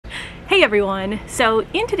Hey everyone! So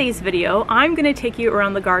in today's video, I'm going to take you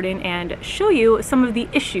around the garden and show you some of the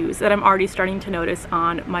issues that I'm already starting to notice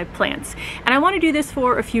on my plants. And I want to do this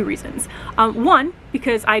for a few reasons. One,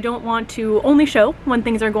 because I don't want to only show when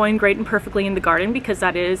things are going great and perfectly in the garden, because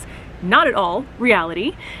that is not at all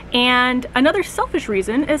reality. And another selfish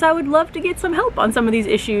reason is I would love to get some help on some of these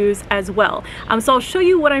issues as well. So I'll show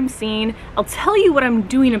you what I'm seeing, I'll tell you what I'm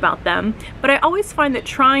doing about them, but I always find that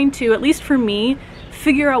trying to, at least for me,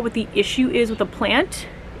 figure out what the issue is with a plant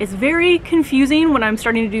is very confusing when I'm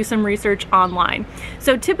starting to do some research online.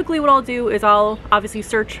 So typically what I'll do is I'll obviously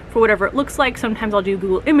search for whatever it looks like. Sometimes I'll do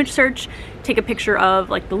Google image search, take a picture of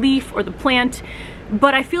like the leaf or the plant,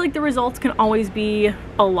 but I feel like the results can always be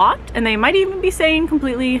a lot, and they might even be saying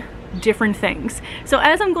completely different things. So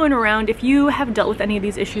as I'm going around, if you have dealt with any of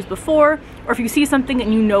these issues before, or if you see something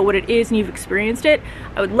and you know what it is and you've experienced it,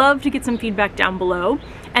 I would love to get some feedback down below.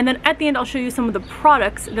 And then at the end, I'll show you some of the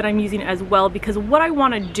products that I'm using as well, because what I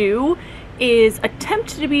want to do is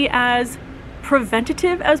attempt to be as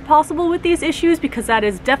preventative as possible with these issues, because that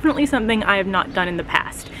is definitely something I have not done in the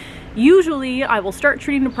past. Usually I will start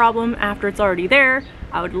treating the problem after it's already there.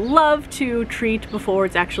 I would love to treat before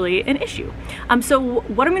it's actually an issue. So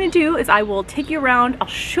what I'm going to do is I will take you around, I'll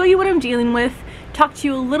show you what I'm dealing with, talk to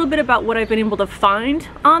you a little bit about what I've been able to find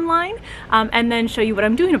online, and then show you what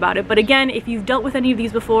I'm doing about it. But again, if you've dealt with any of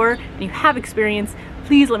these before and you have experience,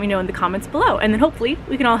 please let me know in the comments below, and then hopefully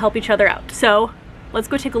we can all help each other out. So let's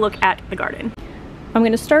go take a look at the garden. I'm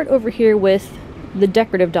going to start over here with the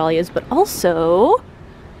decorative dahlias, but also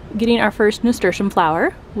getting our first nasturtium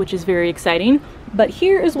flower, which is very exciting. But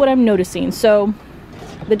here is what I'm noticing. So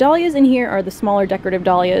the dahlias in here are the smaller decorative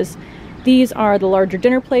dahlias. These are the larger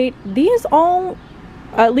dinner plate. These all,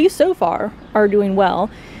 at least so far, are doing well.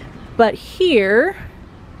 But here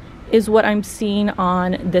is what I'm seeing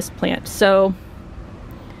on this plant. So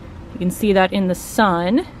you can see that in the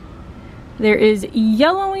sun. There is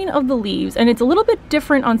yellowing of the leaves, and it's a little bit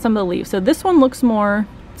different on some of the leaves. So this one looks more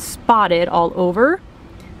spotted all over.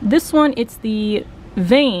 This one, it's the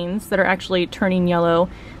veins that are actually turning yellow.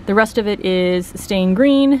 The rest of it is staying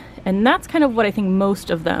green, and that's kind of what I think most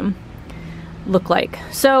of them look like.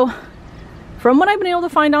 So from what I've been able to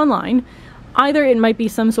find online, either it might be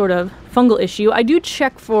some sort of fungal issue. I do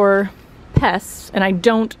check for pests, and I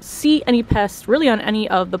don't see any pests really on any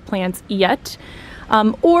of the plants yet.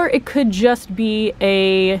 Or it could just be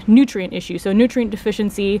a nutrient issue, so nutrient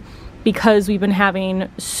deficiency, because we've been having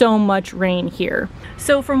so much rain here.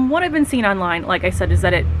 So from what I've been seeing online, like I said, is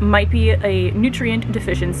that it might be a nutrient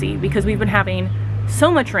deficiency because we've been having so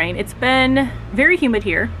much rain. It's been very humid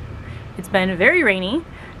here. It's been very rainy,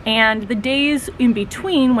 and the days in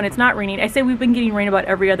between when it's not raining, I say we've been getting rain about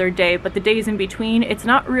every other day, but the days in between, it's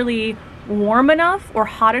not really warm enough or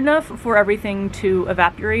hot enough for everything to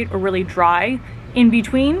evaporate or really dry in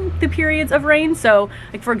between the periods of rain. So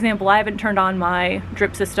like, for example, I haven't turned on my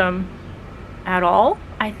drip system at all,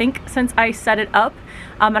 I think, since I set it up.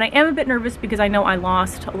 And I am a bit nervous because I know I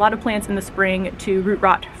lost a lot of plants in the spring to root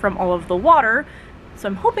rot from all of the water. So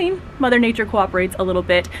I'm hoping Mother Nature cooperates a little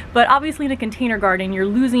bit. But obviously in a container garden, you're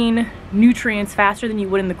losing nutrients faster than you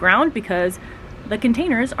would in the ground because the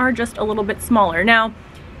containers are just a little bit smaller. Now,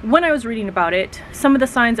 when I was reading about it, some of the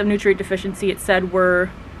signs of nutrient deficiency, it said, were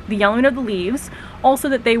the yellowing of the leaves, also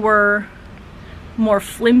that they were more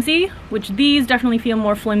flimsy, which these definitely feel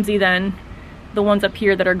more flimsy than the ones up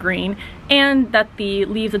here that are green, and that the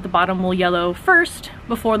leaves at the bottom will yellow first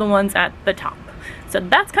before the ones at the top. So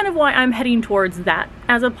that's kind of why I'm heading towards that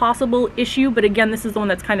as a possible issue, but again, this is the one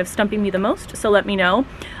that's kind of stumping me the most, so let me know.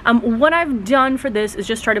 What I've done for this is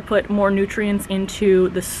just try to put more nutrients into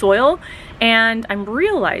the soil, and I'm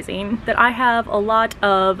realizing that I have a lot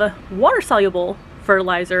of water-soluble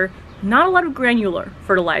fertilizer, not a lot of granular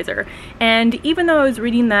fertilizer. And even though I was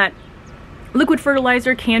reading that liquid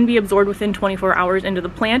fertilizer can be absorbed within 24 hours into the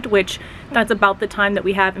plant, which that's about the time that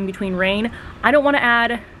we have in between rain, I don't want to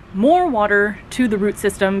add more water to the root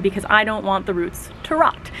system because I don't want the roots to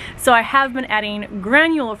rot. So I have been adding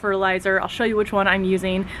granular fertilizer. I'll show you which one I'm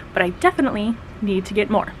using, but I definitely need to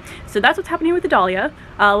get more. So that's what's happening with the dahlia.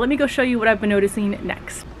 Let me go show you what I've been noticing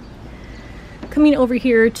next. Coming over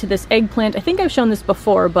here to this eggplant, I think I've shown this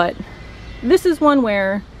before, but this is one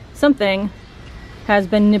where something has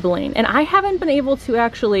been nibbling, and I haven't been able to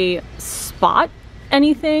actually spot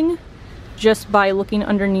anything just by looking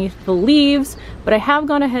underneath the leaves, but I have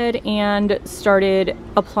gone ahead and started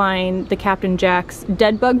applying the Captain Jack's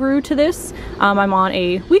dead bug brew to this. I'm on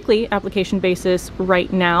a weekly application basis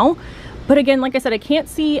right now, but again, like I said, I can't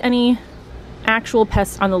see any actual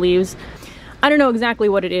pests on the leaves. I don't know exactly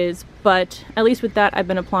what it is, but at least with that I've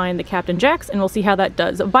been applying the Captain Jacks, and we'll see how that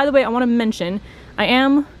does. By the way, I want to mention I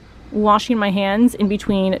am washing my hands in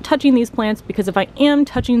between touching these plants, because if I am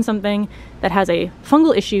touching something that has a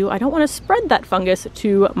fungal issue, I don't want to spread that fungus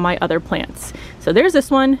to my other plants. So there's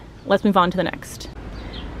this one. Let's move on to the next.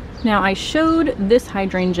 Now, I showed this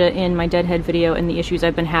hydrangea in my deadhead video and the issues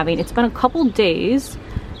I've been having. It's been a couple days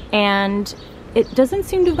and it doesn't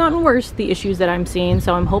seem to have gotten worse, the issues that I'm seeing,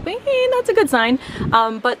 so I'm hoping, hey, that's a good sign.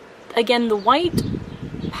 But again, the white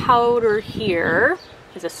powder here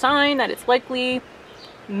is a sign that it's likely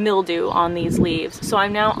mildew on these leaves. So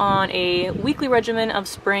I'm now on a weekly regimen of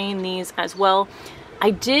spraying these as well.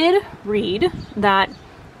 I did read that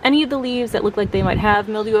any of the leaves that look like they might have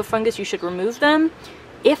mildew or fungus, you should remove them.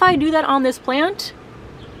 If I do that on this plant,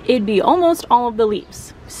 it'd be almost all of the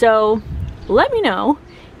leaves. So let me know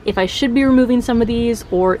if I should be removing some of these,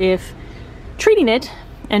 or if treating it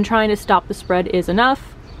and trying to stop the spread is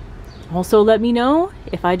enough. Also let me know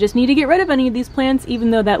if I just need to get rid of any of these plants, even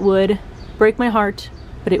though that would break my heart,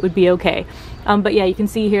 but it would be okay. But yeah, you can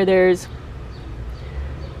see here there's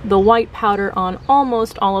the white powder on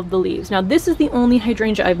almost all of the leaves. Now this is the only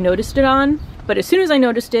hydrangea I've noticed it on, but as soon as I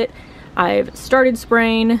noticed it, I've started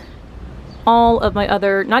spraying all of my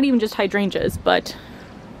other, not even just hydrangeas, but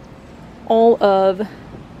all of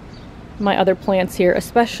my other plants here,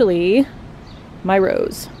 especially my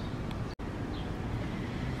rose.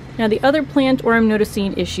 Now the other plant where I'm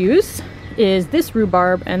noticing issues is this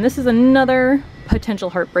rhubarb, and this is another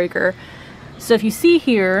potential heartbreaker. So if you see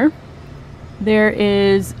here, there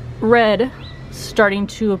is red starting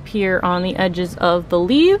to appear on the edges of the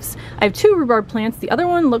leaves. I have two rhubarb plants. The other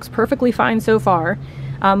one looks perfectly fine so far,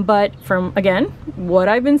 but from, again, what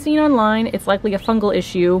I've been seeing online, it's likely a fungal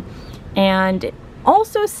issue, and it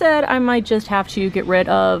also said I might just have to get rid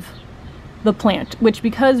of the plant, which,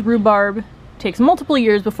 because rhubarb takes multiple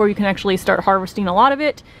years before you can actually start harvesting a lot of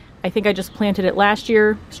it, I think I just planted it last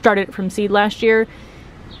year, started it from seed last year.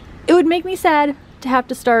 It would make me sad to have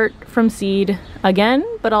to start from seed again,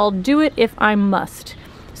 but I'll do it if I must.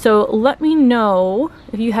 So let me know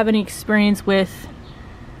if you have any experience with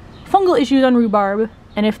fungal issues on rhubarb,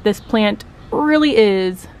 and if this plant really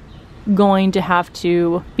is going to have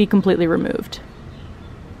to be completely removed.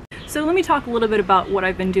 So let me talk a little bit about what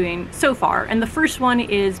I've been doing so far, and the first one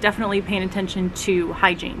is definitely paying attention to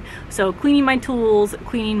hygiene. So cleaning my tools,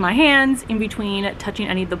 cleaning my hands in between touching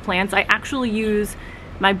any of the plants. I actually use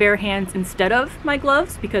my bare hands instead of my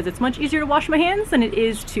gloves, because it's much easier to wash my hands than it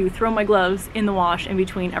is to throw my gloves in the wash in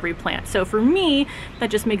between every plant. So for me,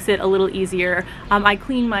 that just makes it a little easier. I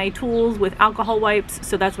clean my tools with alcohol wipes,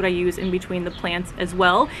 so that's what I use in between the plants as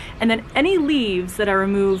well. And then any leaves that I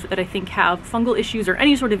remove that I think have fungal issues or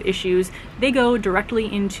any sort of issues, they go directly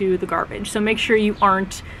into the garbage. So make sure you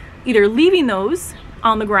aren't either leaving those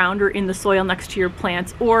on the ground or in the soil next to your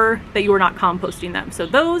plants, or that you are not composting them. So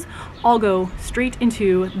those all go straight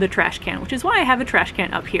into the trash can, which is why I have a trash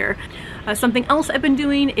can up here. Something else I've been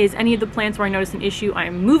doing is any of the plants where I notice an issue, I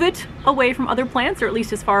move it away from other plants, or at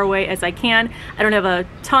least as far away as I can. I don't have a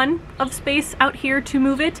ton of space out here to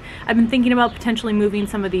move it. I've been thinking about potentially moving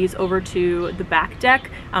some of these over to the back deck,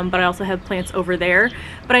 but I also have plants over there.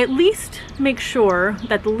 But I at least make sure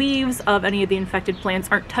that the leaves of any of the infected plants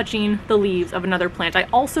aren't touching the leaves of another plant. I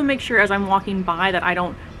also make sure as I'm walking by that I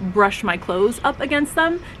don't brush my clothes up against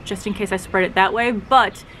them, just in case I spread it that way.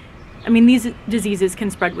 But I mean, these diseases can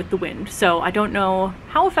spread with the wind, so I don't know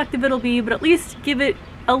how effective it'll be, but at least give it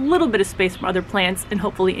a little bit of space from other plants and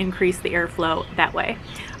hopefully increase the airflow that way.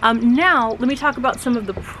 Now, let me talk about some of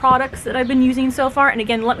the products that I've been using so far. And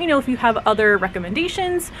again, let me know if you have other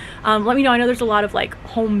recommendations. Let me know. I know there's a lot of like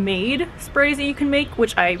homemade sprays that you can make,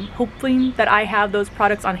 which I'm hoping that I have those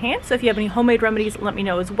products on hand. So if you have any homemade remedies, let me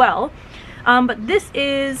know as well. But this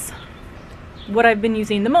is what I've been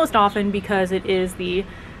using the most often, because it is the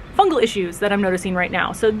fungal issues that I'm noticing right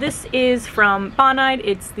now. So this is from Bonide.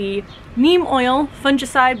 It's the neem oil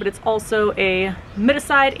fungicide, but it's also a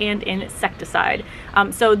miticide and an insecticide.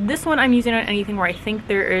 So this one I'm using on anything where I think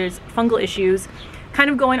there is fungal issues, kind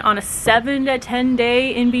of going on a 7 to 10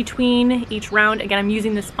 day in between each round. Again, I'm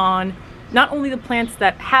using this on not only the plants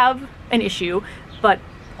that have an issue, but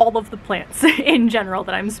all of the plants in general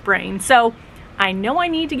that I'm spraying. So I know I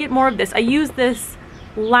need to get more of this. I used this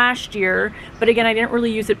last year, but again, I didn't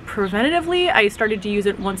really use it preventatively. I started to use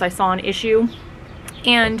it once I saw an issue,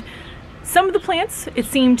 and some of the plants it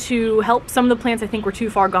seemed to help. Some of the plants I think were too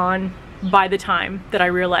far gone by the time that I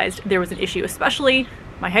realized there was an issue, especially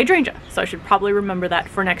my hydrangea, so I should probably remember that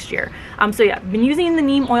for next year. So yeah, I've been using the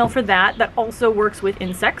neem oil for that. That also works with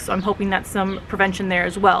insects, so I'm hoping that's some prevention there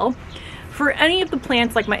as well. For any of the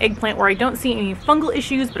plants, like my eggplant, where I don't see any fungal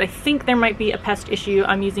issues, but I think there might be a pest issue,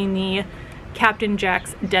 I'm using the Captain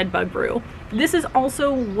Jack's Dead Bug Brew. This is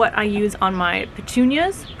also what I use on my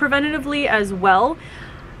petunias preventatively as well.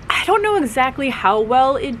 I don't know exactly how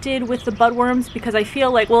well it did with the budworms, because I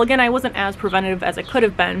feel like, well, again, I wasn't as preventative as I could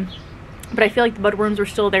have been, but I feel like the budworms were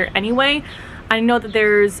still there anyway. I know that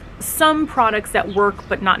there's some products that work,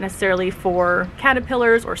 but not necessarily for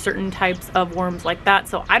caterpillars or certain types of worms like that.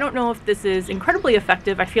 So I don't know if this is incredibly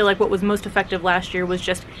effective. I feel like what was most effective last year was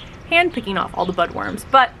just hand picking off all the budworms.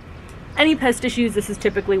 But any pest issues, this is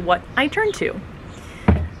typically what I turn to.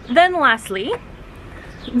 Then lastly,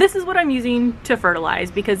 this is what I'm using to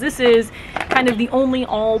fertilize, because this is kind of the only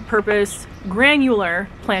all-purpose granular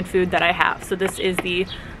plant food that I have. So this is the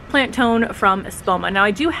Plant Tone from Espoma. Now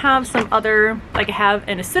I do have some other, like I have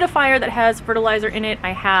an acidifier that has fertilizer in it.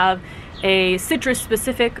 I have a citrus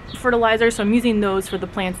specific fertilizer, so I'm using those for the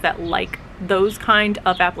plants that like those kind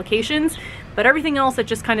of applications. But everything else that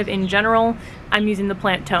just kind of in general, I'm using the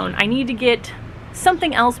Plant Tone. I need to get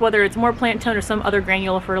something else, whether it's more Plant Tone or some other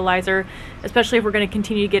granular fertilizer, especially if we're going to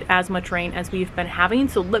continue to get as much rain as we've been having.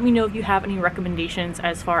 So let me know if you have any recommendations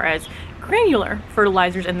as far as granular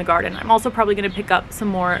fertilizers in the garden. I'm also probably going to pick up some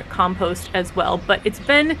more compost as well, but it's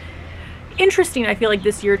been interesting, I feel like,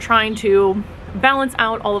 this year, trying to balance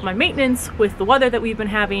out all of my maintenance with the weather that we've been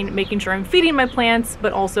having, making sure I'm feeding my plants,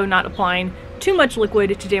 but also not applying too much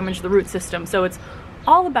liquid to damage the root system. So it's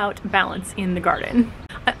all about balance in the garden.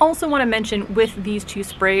 I also want to mention, with these two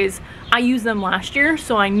sprays, I used them last year,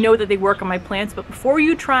 so I know that they work on my plants. But before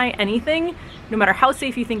you try anything, no matter how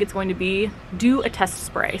safe you think it's going to be, do a test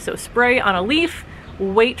spray. So spray on a leaf,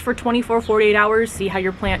 wait for 24-48 hours, see how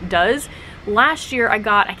your plant does. Last year I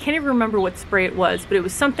can't even remember what spray it was, but it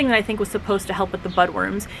was something that I think was supposed to help with the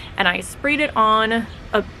budworms, and I sprayed it on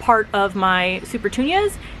a part of my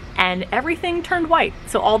Supertunias, and everything turned white.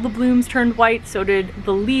 So all the blooms turned white, so did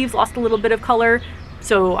the leaves, lost a little bit of color.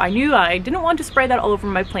 So I knew I didn't want to spray that all over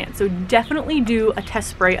my plant. So definitely do a test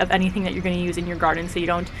spray of anything that you're going to use in your garden, so you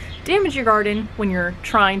don't damage your garden when you're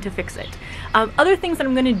trying to fix it. Other things that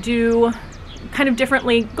I'm going to do kind of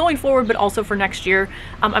differently going forward, but also for next year,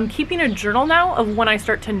 I'm keeping a journal now of when I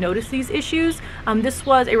start to notice these issues. This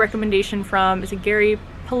was a recommendation from, is it Gary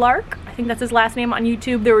Pilark? I think that's his last name on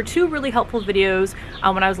YouTube. There were two really helpful videos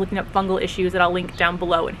when I was looking up fungal issues that I'll link down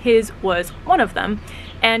below, and his was one of them,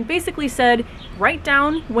 and basically said, write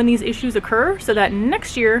down when these issues occur so that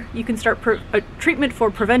next year you can start a treatment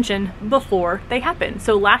for prevention before they happen.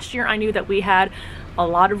 So last year I knew that we had a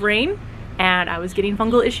lot of rain and I was getting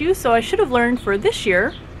fungal issues, so I should have learned for this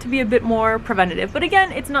year to be a bit more preventative. But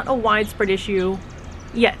again, it's not a widespread issue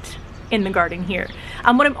yet in the garden here.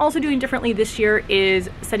 What I'm also doing differently this year is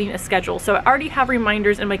setting a schedule. So I already have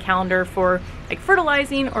reminders in my calendar for like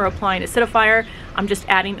fertilizing or applying acidifier. I'm just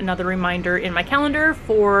adding another reminder in my calendar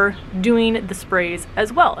for doing the sprays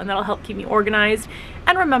as well, and that'll help keep me organized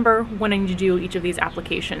and remember when I need to do each of these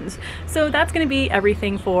applications. So that's going to be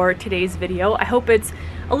everything for today's video. I hope it's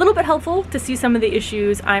a little bit helpful to see some of the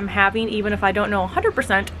issues I'm having, even if I don't know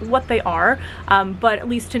 100% what they are, but at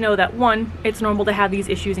least to know that, one, it's normal to have these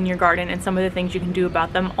issues in your garden and some of the things you can do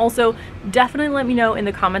about them. Also, definitely let me know in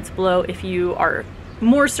the comments below if you are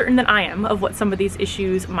more certain than I am of what some of these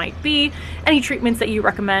issues might be, any treatments that you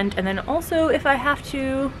recommend, and then also if I have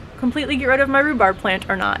to completely get rid of my rhubarb plant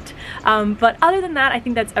or not. But other than that, I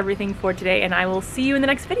think that's everything for today, and I will see you in the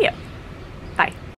next video. Bye.